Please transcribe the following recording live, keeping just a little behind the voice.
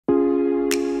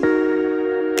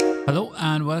Hello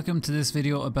and welcome to this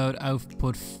video about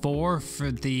output 4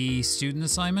 for the student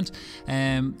assignment.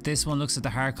 This one looks at the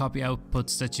hard copy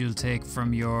outputs that you'll take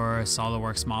from your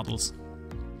Solidworks models.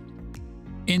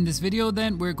 In this video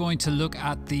then we're going to look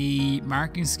at the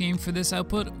marking scheme for this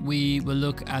output. We will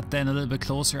look at then a little bit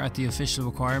closer at the official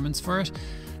requirements for it.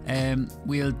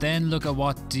 We'll then look at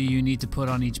what do you need to put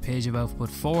on each page of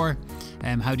output 4,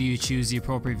 how do you choose the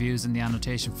appropriate views and the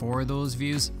annotation for those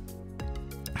views,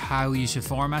 how you should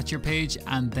format your page,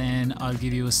 and then I'll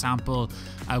give you a sample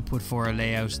output for a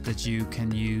layout that you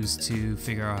can use to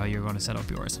figure out how you're going to set up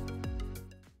yours.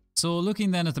 So looking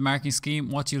then at the marking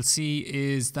scheme, what you'll see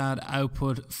is that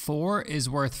output 4 is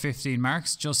worth 15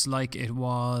 marks, just like it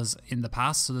was in the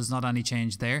past, so there's not any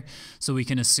change there. So we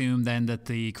can assume then that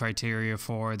the criteria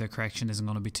for the correction isn't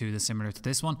going to be too dissimilar to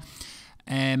this one.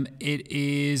 It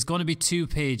is going to be 2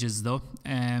 pages though,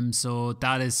 so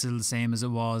that is still the same as it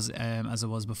was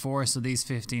before. So these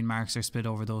 15 marks are split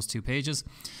over those 2 pages.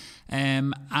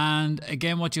 And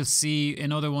again, what you'll see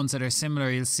in other ones that are similar,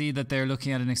 you'll see that they're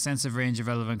looking at an extensive range of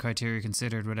relevant criteria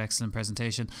considered with excellent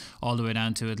presentation, all the way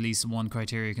down to at least one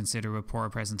criteria considered with poor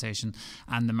presentation,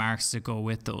 and the marks that go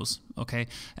with those. Okay.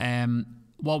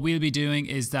 What we'll be doing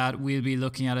is that we'll be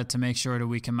looking at it to make sure that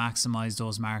we can maximize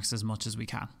those marks as much as we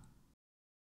can.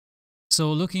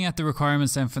 So looking at the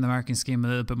requirements then for the marking scheme a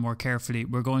little bit more carefully,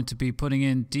 we're going to be putting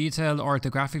in detailed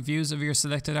orthographic views of your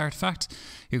selected artifact.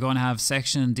 You're going to have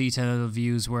section and detailed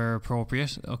views where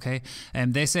appropriate, okay?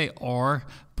 And they say or,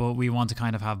 but we want to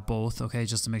kind of have both, okay,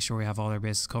 just to make sure we have all our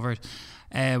bases covered.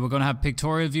 We're going to have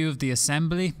pictorial view of the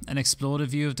assembly, an exploded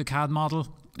view of the CAD model,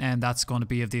 and that's going to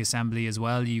be of the assembly as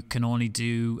well. You can only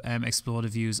do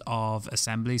exploded views of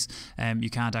assemblies. You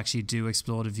can't actually do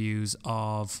exploded views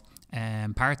of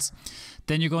parts.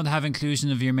 Then you're going to have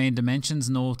inclusion of your main dimensions,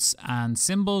 notes and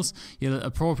symbols. You'll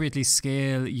appropriately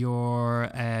scale your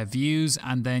views,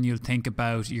 and then you'll think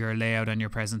about your layout and your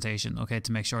presentation, okay,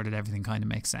 to make sure that everything kind of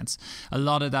makes sense. A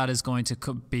lot of that is going to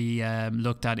be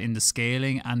looked at in the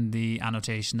scaling and the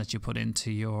annotation that you put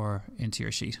into your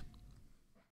sheet.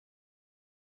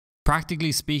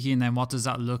 Practically speaking then, what does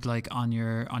that look like on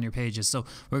your pages? So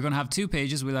we're going to have 2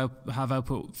 pages. We'll have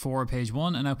output 4 page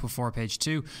 1 and output 4 page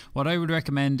 2. What I would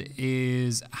recommend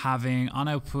is having on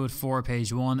output 4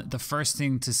 page 1, the first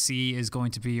thing to see is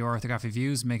going to be your orthographic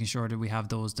views, making sure that we have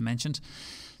those dimensioned.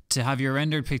 To have your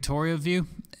rendered pictorial view,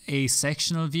 a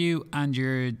sectional view, and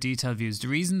your detailed views. The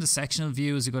reason the sectional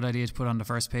view is a good idea to put on the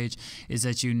first page is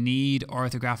that you need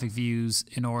orthographic views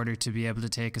in order to be able to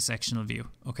take a sectional view.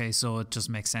 Okay, so it just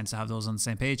makes sense to have those on the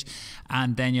same page.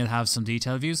 And then you'll have some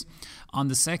detailed views. On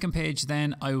the second page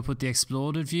then, I will put the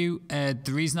exploded view.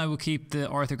 The reason I will keep the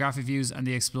orthographic views and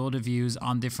the exploded views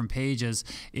on different pages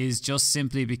is just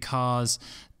simply because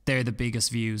they're the biggest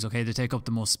views, okay? They take up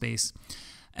the most space.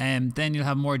 Then you'll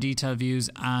have more detailed views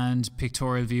and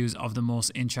pictorial views of the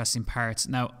most interesting parts.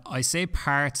 Now, I say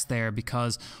parts there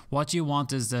because what you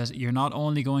want is that you're not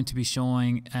only going to be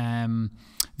showing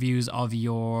views of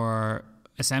your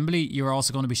assembly, you're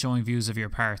also going to be showing views of your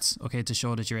parts, okay, to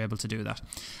show that you're able to do that.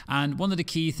 And one of the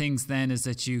key things then is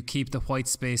that you keep the white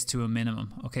space to a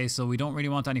minimum, okay? So we don't really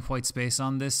want any white space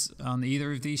on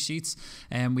either of these sheets,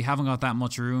 and we haven't got that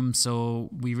much room, so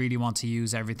we really want to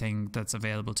use everything that's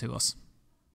available to us.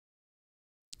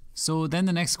 So then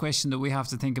the next question that we have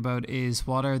to think about is,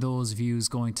 what are those views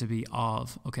going to be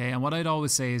of? Okay, and what I'd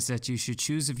always say is that you should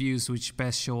choose the views which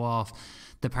best show off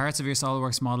the parts of your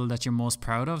Solidworks model that you're most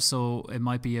proud of. So it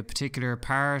might be a particular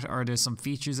part, or there's some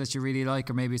features that you really like,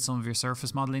 or maybe it's some of your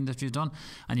surface modeling that you've done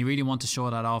and you really want to show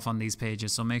that off on these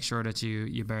pages. So make sure that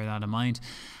you bear that in mind.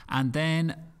 And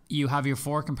then you have your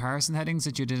 4 comparison headings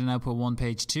that you did in output 1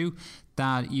 page 2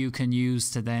 that you can use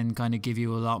to then kind of give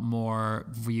you a lot more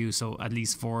views, so at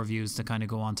least 4 views to kind of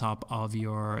go on top of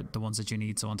the ones that you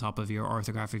need, so on top of your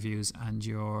orthographic views and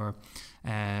your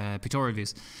pictorial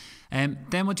views.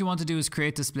 Then what you want to do is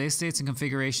create display states and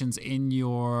configurations in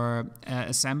your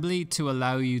assembly to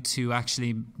allow you to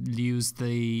actually use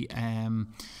the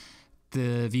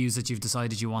views that you've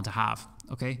decided you want to have.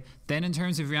 Okay, then in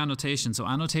terms of your annotation, so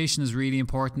annotation is really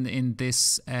important in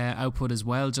this output as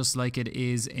well, just like it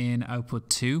is in output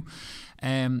 2.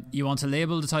 You want to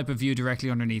label the type of view directly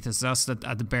underneath it, so that's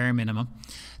at the bare minimum.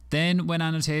 Then when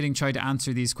annotating, try to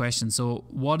answer these questions. So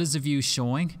what is the view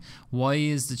showing? Why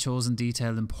is the chosen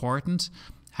detail important?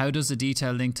 How does the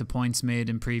detail link to points made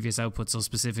in previous outputs, so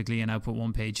specifically in output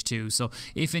 1 page 2? So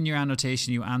if in your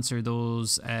annotation you answer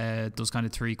those kind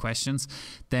of 3 questions,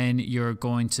 then you're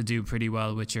going to do pretty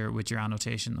well with your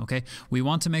annotation. Okay, we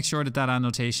want to make sure that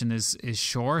annotation is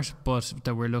short, but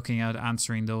that we're looking at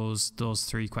answering those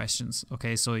 3 questions.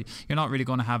 Okay, so you're not really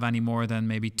going to have any more than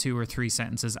maybe 2 or 3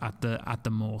 sentences at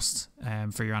the most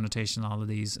for your annotation on all of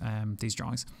these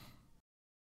drawings.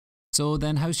 So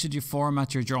then how should you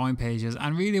format your drawing pages?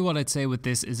 And really what I'd say with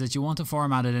this is that you want to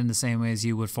format it in the same way as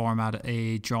you would format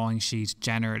a drawing sheet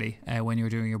generally when you're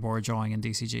doing your board drawing in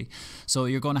DCG. So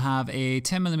you're going to have a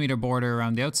 10mm border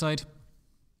around the outside.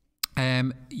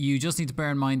 You just need to bear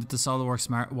in mind that the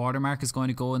Solidworks watermark is going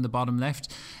to go in the bottom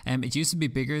left. It used to be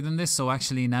bigger than this, so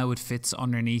actually now it fits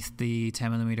underneath the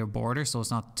 10mm border, so it's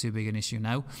not too big an issue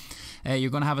now. You're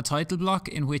going to have a title block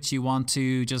in which you want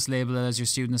to just label it as your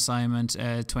student assignment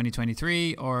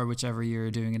 2023 or whichever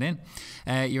you're doing it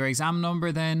in. Your exam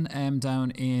number then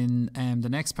down in the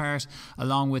next part,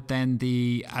 along with then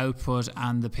the output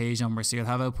and the page number. So you'll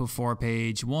have output 4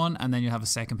 page 1, and then you'll have a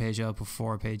second page output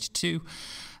 4 page 2.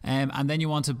 And then you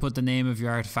want to put the name of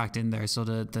your artifact in there, so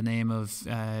the name of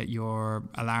your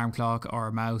alarm clock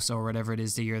or mouse or whatever it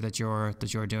is the year that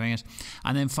you're doing it.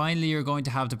 And then finally you're going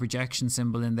to have the projection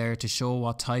symbol in there to show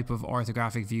what type of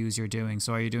orthographic views you're doing.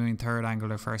 So are you doing third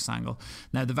angle or first angle?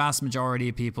 Now the vast majority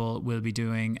of people will be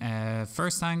doing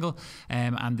first angle,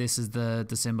 and this is the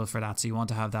symbol for that, so you want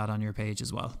to have that on your page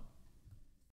as well.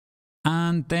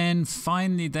 And then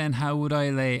finally then how would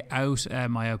I lay out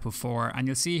my output 4? And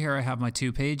you'll see here I have my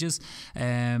 2 pages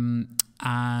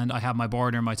and I have my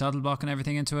border, my title block and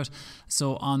everything into it.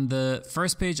 So on the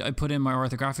first page I put in my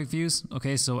orthographic views,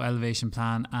 okay, so elevation,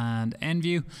 plan and end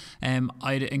view.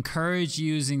 I'd encourage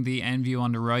using the end view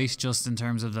on the right just in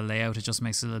terms of the layout. It just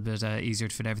makes it a little bit easier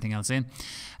to fit everything else in.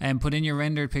 Put in your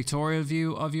rendered pictorial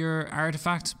view of your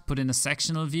artifact, put in a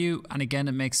sectional view, and again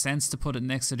it makes sense to put it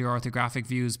next to the orthographic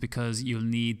views because you'll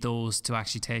need those to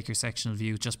actually take your sectional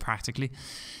view just practically.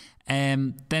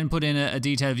 Then put in a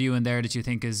detailed view in there that you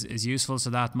think is useful. So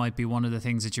that might be one of the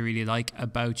things that you really like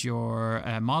about your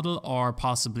model, or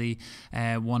possibly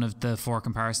one of the 4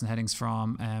 comparison headings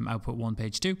from output 1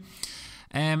 page 2.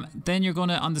 Then you're going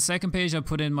to, on the second page, I'll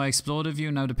put in my exploded view.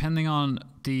 Now, depending on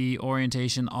the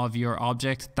orientation of your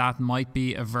object, that might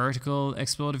be a vertical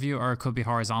exploded view, or it could be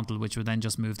horizontal, which would then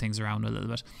just move things around a little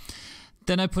bit.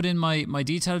 Then I put in my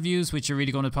detail views, which you're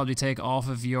really going to probably take off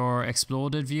of your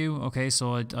exploded view. Okay,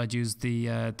 so I'd use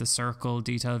the circle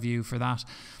detail view for that.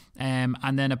 And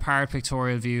then a part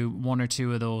pictorial view, 1 or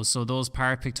 2 of those. So those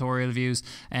part pictorial views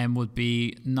would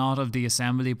be not of the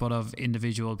assembly but of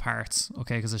individual parts,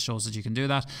 okay, because it shows that you can do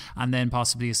that. And then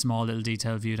possibly a small little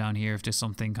detail view down here if there's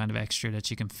something kind of extra that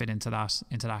you can fit into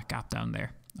that gap down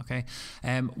there. Okay,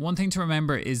 one thing to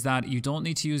remember is that you don't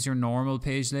need to use your normal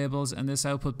page labels in this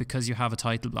output because you have a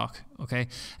title block. Okay,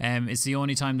 it's the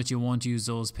only time that you won't use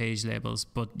those page labels,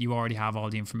 but you already have all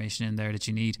the information in there that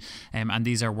you need, and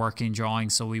these are working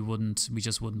drawings, so we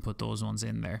just wouldn't put those ones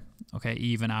in there. Okay,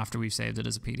 even after we've saved it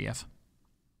as a PDF.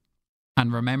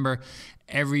 And remember,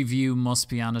 every view must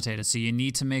be annotated, so you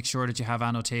need to make sure that you have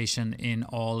annotation in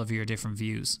all of your different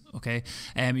views. Okay,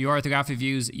 your orthographic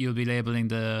views, you'll be labeling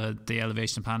the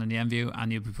elevation, plan and the end view,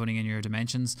 and you'll be putting in your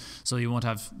dimensions, so you won't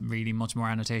have really much more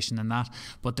annotation than that.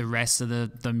 But the rest of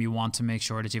them you want to make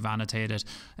sure that you've annotated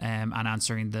and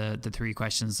answering the 3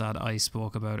 questions that I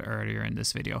spoke about earlier in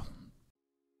this video.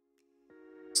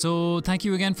 So thank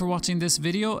you again for watching this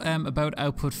video about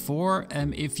output 4.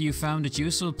 If you found it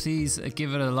useful, please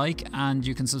give it a like, and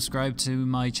you can subscribe to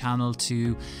my channel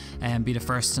to be the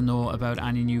first to know about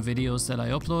any new videos that I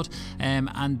upload.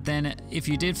 And then if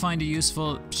you did find it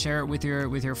useful, share it with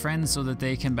your friends so that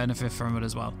they can benefit from it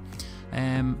as well.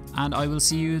 And I will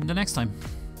see you the next time.